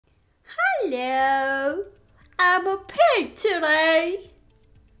Hello, I'm a pig today.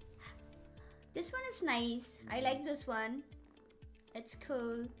 This one is nice. I like this one. It's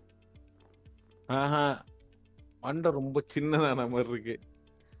cool. ஆஹா மண்டை ரொம்ப சின்னதான மாதிரி இருக்கு.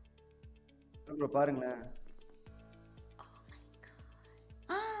 Bro பாருங்களேன்.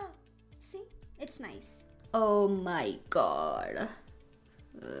 Ah, see, it's nice. Oh my god.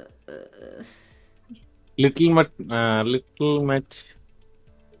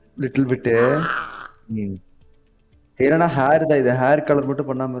 Little bit ஏன்னா hair தான், இது hair colour மட்டும்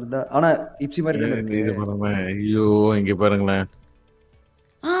பண்ணாம இருந்தா. ஆனா இப்சி மாதிரி தானே இருக்கு. இது பாருங்க. ஐயோ இங்க பாருங்களேன்.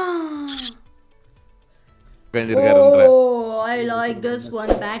 Oh, I like this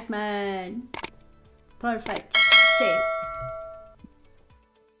one, Batman. Perfect. Same.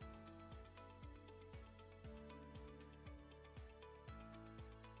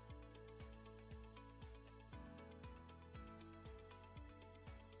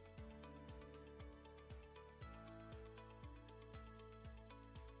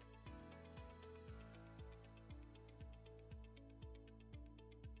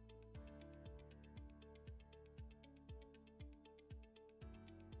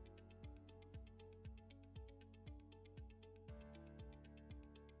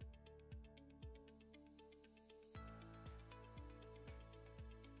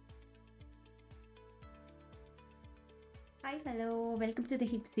 Hi, hello, welcome to the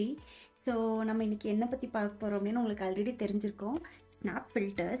Hipsy. So, நம்ம இன்னைக்கு என்ன பற்றி பார்க்க போகிறோம் அப்படின்னு உங்களுக்கு ஆல்ரெடி தெரிஞ்சிருக்கோம். Snap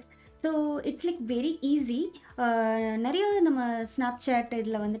filters. So it's like very easy. நிறைய நம்ம ஸ்னாப்சாட்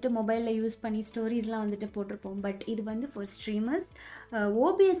இதில் வந்துட்டு மொபைலில் யூஸ் பண்ணி ஸ்டோரிஸ்லாம் வந்துட்டு போட்டிருப்போம். பட் இது வந்து ஃபார் ஸ்ட்ரீமர்ஸ்.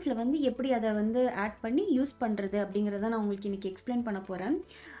 ஓபிஎஸில் வந்து எப்படி அதை வந்து ஆட் பண்ணி யூஸ் பண்ணுறது அப்படிங்கிறத நான் உங்களுக்கு இன்றைக்கி எக்ஸ்பிளைன் பண்ண போகிறேன்.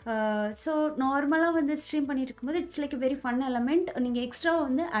 ஸோ நார்மலாக வந்து ஸ்ட்ரீம் பண்ணிட்டு இருக்கும்போது it's like very fun element. நீங்கள் எக்ஸ்ட்ராவாக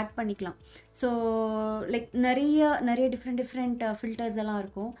வந்து ஆட் பண்ணிக்கலாம். ஸோ லைக் நிறைய டிஃப்ரெண்ட் ஃபில்டர்ஸ் எல்லாம்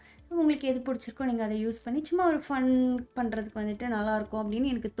இருக்கும். உங்களுக்கு எது பிடிச்சிருக்கோ நீங்கள் அதை யூஸ் பண்ணி சும்மா ஒரு ஃபன் பண்ணுறதுக்கு வந்துட்டு நல்லாயிருக்கும்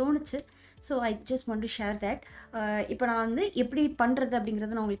அப்படின்னு எனக்கு தோணுச்சு. So I just want to share that. இப்போ நான் வந்து எப்படி பண்ணுறது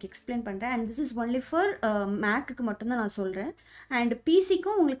அப்படிங்கிறத நான் உங்களுக்கு எக்ஸ்பிளைன் பண்ணுறேன். And this is only for மேக்குக்கு மட்டும்தான் நான் சொல்கிறேன். அண்ட்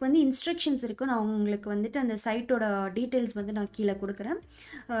பிசிக்கும் உங்களுக்கு வந்து இன்ஸ்ட்ரக்ஷன்ஸ் இருக்கும். நான் உங்களுக்கு வந்துட்டு அந்த சைட்டோட டீட்டெயில்ஸ் வந்து நான் கீழே கொடுக்குறேன்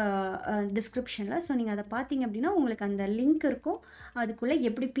டிஸ்கிரிப்ஷனில். ஸோ நீங்கள் அதை பார்த்தீங்க அப்படின்னா உங்களுக்கு அந்த லிங்க் இருக்கும். அதுக்குள்ளே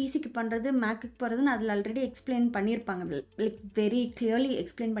எப்படி பிசிக்கு பண்ணுறது மேக்குக்கு போகிறதுன்னு அதில் ஆல்ரெடி எக்ஸ்பிளைன் பண்ணியிருப்பாங்க. லைக் வெரி கிளியர்லி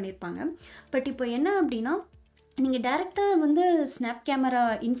எக்ஸ்பிளைன் பண்ணியிருப்பாங்க. பட் இப்போ என்ன அப்படின்னா நீங்கள் டேரெக்டாக வந்து ஸ்னாப் கேமரா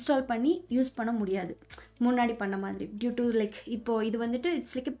இன்ஸ்டால் பண்ணி யூஸ் பண்ண முடியாது முன்னாடி பண்ண மாதிரி. டியூ டு லைக் இப்போது இது வந்துட்டு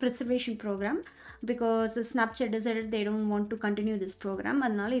it's like a preservation program. Because Snapchat decided they don't want to continue this program.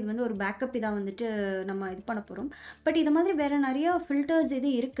 அதனால இது வந்து ஒரு பேக்கப் இதாக வந்துட்டு நம்ம இது பண்ண போகிறோம். பட் இது மாதிரி வேறு நிறையா ஃபில்டர்ஸ்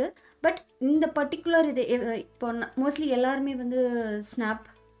இது இருக்குது. பட் இந்த பர்டிகுலர் இது இப்போ மோஸ்ட்லி எல்லாருமே வந்து ஸ்னாப்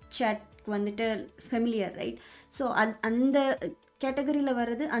சாட் வந்துட்டு ஃபெமிலியர் ரைட். ஸோ அந்த கேட்டகரியில்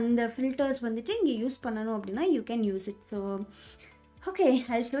வர்றது அந்த ஃபில்டர்ஸ் வந்துட்டு இங்கே யூஸ் பண்ணணும் அப்படின்னா you can use it. So okay,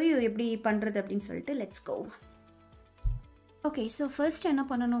 I show you எப்படி பண்ணுறது அப்படின்னு சொல்லிட்டு let's go. Okay, so first என்ன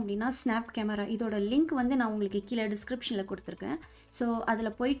பண்ணணும் அப்படின்னா ஸ்னாப் கேமரா இதோட லிங்க் வந்து நான் உங்களுக்கு கீழே டிஸ்கிரிப்ஷனில் கொடுத்துருக்கேன். ஸோ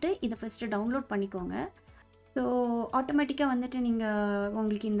அதில் போயிட்டு இதை ஃபஸ்ட்டு டவுன்லோட் பண்ணிக்கோங்க. ஸோ ஆட்டோமேட்டிக்காக வந்துட்டு நீங்கள்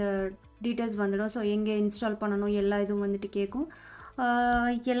உங்களுக்கு இந்த டீட்டெயில்ஸ் வந்துடும். ஸோ எங்கே இன்ஸ்டால் பண்ணணும் எல்லா இதுவும் வந்துட்டு கேட்கும்.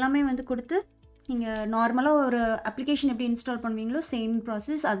 எல்லாமே வந்து கொடுத்து நீங்கள் நார்மலாக ஒரு அப்ளிகேஷன் எப்படி இன்ஸ்டால் பண்ணுவீங்களோ சேம்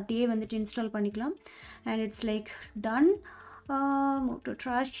ப்ராசஸ் அப்படியே வந்துட்டு இன்ஸ்டால் பண்ணிக்கலாம். And it's like done. To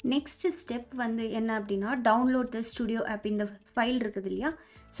trash. Next step வந்து என்ன அப்படின்னா டவுன்லோட் த ஸ்டுடியோ ஆப். இந்த ஃபைல் இருக்குது இல்லையா,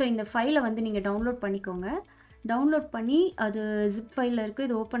 ஸோ இந்த ஃபைலை வந்து நீங்கள் டவுன்லோட் பண்ணிக்கோங்க. டவுன்லோட் பண்ணி அது ஜிப் ஃபைலில் இருக்குது.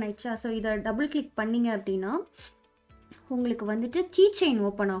 இது ஓப்பன் ஆயிடுச்சா? ஸோ இதை டபுள் கிளிக் பண்ணிங்க அப்படின்னா உங்களுக்கு வந்துட்டு கீ செயின்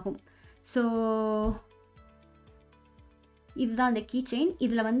ஓப்பன் ஆகும். ஸோ இதுதான் அந்த கீ செயின்.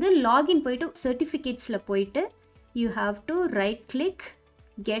 இதில் வந்து லாகின் போயிட்டு சர்டிஃபிகேட்ஸில் போயிட்டு you have to right click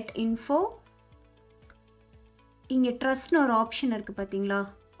get info. இங்கே ட்ரஸ்ட்னு ஒரு ஆப்ஷன் இருக்குது பார்த்தீங்களா,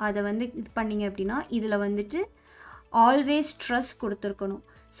 அதை வந்து இது பண்ணிங்க அப்படின்னா இதில் வந்துட்டு ஆல்வேஸ் ட்ரஸ்ட் கொடுத்துருக்கணும்.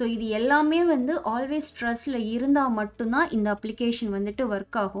 ஸோ இது எல்லாமே வந்து ஆல்வேஸ் ட்ரஸ்டில் இருந்தால் மட்டும்தான் இந்த அப்ளிகேஷன் வந்துட்டு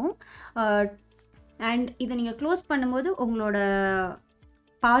ஒர்க் ஆகும். அண்ட் இதை நீங்கள் க்ளோஸ் பண்ணும்போது உங்களோட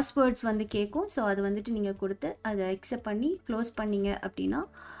பாஸ்வேர்ட்ஸ் வந்து கேட்கும். ஸோ அது வந்துட்டு நீங்கள் கொடுத்து அதை அக்செப்ட் பண்ணி க்ளோஸ் பண்ணிங்க அப்படின்னா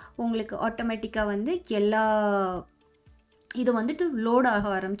உங்களுக்கு ஆட்டோமேட்டிக்காக வந்து எல்லா இது வந்துட்டு லோட் ஆக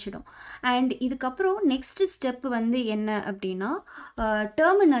ஆரம்பிச்சிடும். அண்ட் இதுக்கப்புறம் நெக்ஸ்ட் ஸ்டெப் வந்து என்ன அப்படின்னா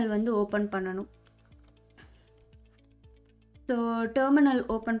டெர்மினல் வந்து ஓப்பன் பண்ணணும். ஸோ டெர்மினல்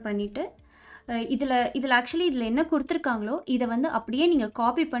ஓப்பன் பண்ணிவிட்டு இதில் ஆக்சுவலி இதில் என்ன கொடுத்துருக்காங்களோ இதை வந்து அப்படியே நீங்கள்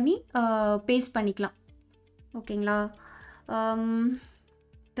காப்பி பண்ணி பேஸ்ட் பண்ணிக்கலாம். ஓகேங்களா?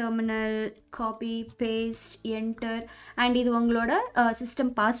 Terminal copy paste enter. And இது உங்களோட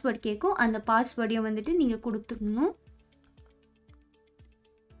சிஸ்டம் பாஸ்வேர்ட் கேட்கும். அந்த பாஸ்வேர்டையும் வந்துட்டு நீங்கள் கொடுத்துடணும்.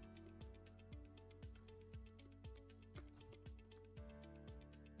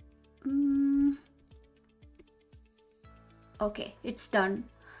 Okay, it's done.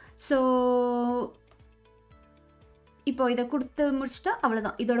 ஸோ இப்போ இதை கொடுத்து முடிச்சிட்டா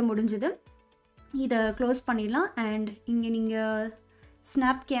அவ்வளோதான், இதோட முடிஞ்சுது. இதை க்ளோஸ் பண்ணிடலாம். அண்ட் இங்கே நீங்கள்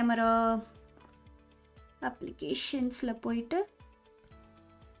ஸ்னாப் கேமரா அப்ளிகேஷன்ஸில் போயிட்டு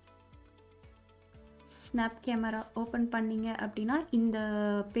ஸ்னாப் கேமரா ஓப்பன் பண்ணிங்க அப்படின்னா இந்த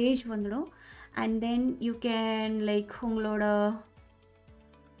பேஜ் வந்துடும். And then you can like உங்களோட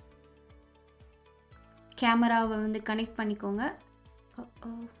கேமராவை வந்து கனெக்ட் பண்ணிக்கோங்க.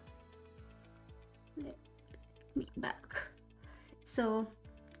 பேக். So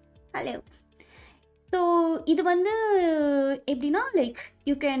hello. ஸோ இது வந்து எப்படின்னா லைக்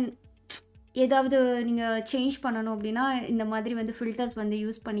யூ கேன் ஏதாவது நீங்கள் சேஞ்ச் பண்ணணும் அப்படின்னா இந்த மாதிரி வந்து ஃபில்டர்ஸ் வந்து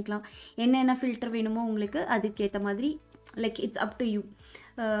யூஸ் பண்ணிக்கலாம். என்னென்ன ஃபில்டர் வேணுமோ உங்களுக்கு அதுக்கேற்ற மாதிரி like it's up to you.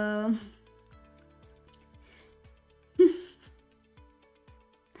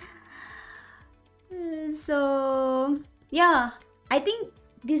 So yeah, I think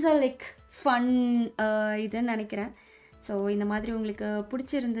these are like fun இதுன்னு நினைக்கிறேன். ஸோ இந்த மாதிரி உங்களுக்கு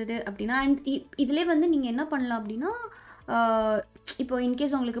பிடிச்சிருந்தது அப்படின்னா அண்ட் இதிலே வந்து நீங்கள் என்ன பண்ணலாம் அப்படின்னா இப்போ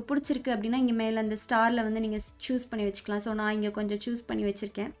இன்கேஸ் உங்களுக்கு பிடிச்சிருக்கு அப்படின்னா இங்கே மேலே அந்த ஸ்டாரில் வந்து நீங்கள் சூஸ் பண்ணி வச்சுக்கலாம். ஸோ நான் இங்கே கொஞ்சம் சூஸ் பண்ணி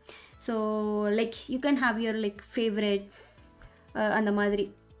வச்சுருக்கேன். So like you can have your like favourites அந்த மாதிரி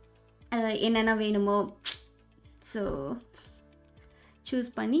என்னென்ன வேணுமோ ஸோ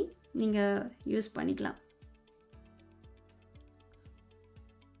சூஸ் பண்ணி நீங்கள் யூஸ் பண்ணிக்கலாம்.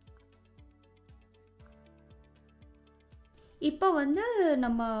 இப்போ வந்து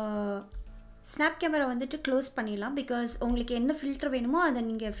நம்ம ஸ்னாப் கேமரா வந்துட்டு க்ளோஸ் பண்ணிடலாம். பிகாஸ் உங்களுக்கு என்ன ஃபில்டர் வேணுமோ அதை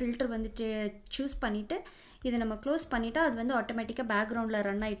நீங்கள் ஃபில்டர் வந்துட்டு சூஸ் பண்ணிவிட்டு இதை நம்ம க்ளோஸ் பண்ணிவிட்டு அது வந்து ஆட்டோமேட்டிக்காக பேக்ரவுண்டில்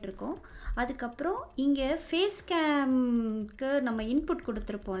ரன் ஆகிட்ருக்கோம். அதுக்கப்புறம் இங்கே ஃபேஸ் கேம்க்கு நம்ம இன்புட்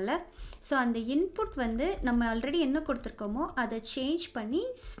கொடுத்துருப்போம்ல. ஸோ அந்த இன்புட் வந்து நம்ம ஆல்ரெடி என்ன கொடுத்துருக்கோமோ அதை சேஞ்ச் பண்ணி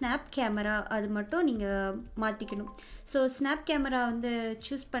ஸ்னாப் கேமரா அது மட்டும் நீங்கள் மாற்றிக்கணும். ஸோ ஸ்னாப் கேமரா வந்து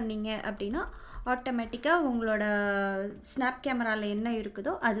சூஸ் பண்ணிங்க அப்படின்னா ஆட்டோமேட்டிக்காக உங்களோட ஸ்னாப் கேமராவில் என்ன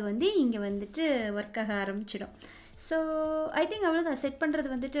இருக்குதோ அது வந்து இங்கே வந்துட்டு ஒர்க் ஆக ஆரம்பிச்சிடும். ஸோ ஐ திங்க் அவ்வளோதான். செட் பண்ணுறது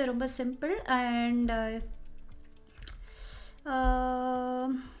வந்துட்டு ரொம்ப simple. And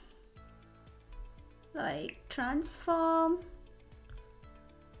like transform.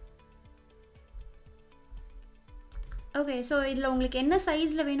 Okay, so இதில் உங்களுக்கு என்ன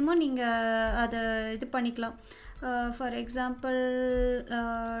சைஸில் வேணுமோ நீங்கள் அதை இது பண்ணிக்கலாம். ஃபார் எக்ஸாம்பிள்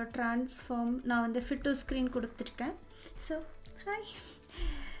ட்ரான்ஸ்ஃபார்ம் நான் வந்து ஃபிட் டு ஸ்க்ரீன் கொடுத்துருக்கேன். ஸோ ஹாய்,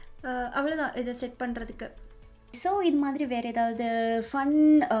 அவ்வளோதான் இதை செட் பண்ணுறதுக்கு. ஸோ இது மாதிரி வேறு ஏதாவது ஃபன்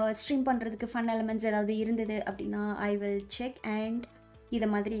ஸ்ட்ரீம் பண்ணுறதுக்கு ஃபன் எலமெண்ட்ஸ் ஏதாவது இருந்தது அப்படின்னா ஐ வில் செக் அண்ட் இதை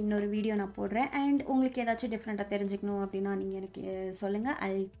மாதிரி இன்னொரு வீடியோ நான் போடுறேன். அண்ட் உங்களுக்கு ஏதாச்சும் டிஃப்ரெண்ட்டாக தெரிஞ்சுக்கணும் அப்படின்னா நீங்கள் எனக்கு சொல்லுங்கள்.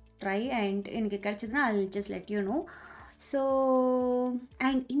 ஐ ட்ரை அண்ட் எனக்கு கிடச்சதுன்னா I just let you know. So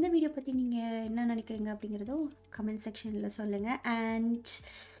and இந்த வீடியோ பற்றி நீங்கள் என்ன நினைக்கிறீங்க அப்படிங்கிறதும் கமெண்ட் செக்ஷனில் சொல்லுங்கள். அண்ட்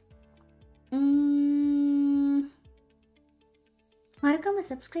மறக்காமல்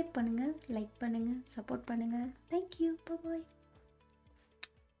சப்ஸ்கிரைப் பண்ணுங்கள், லைக் பண்ணுங்கள், சப்போர்ட் பண்ணுங்கள். தேங்க்யூ, பாய்.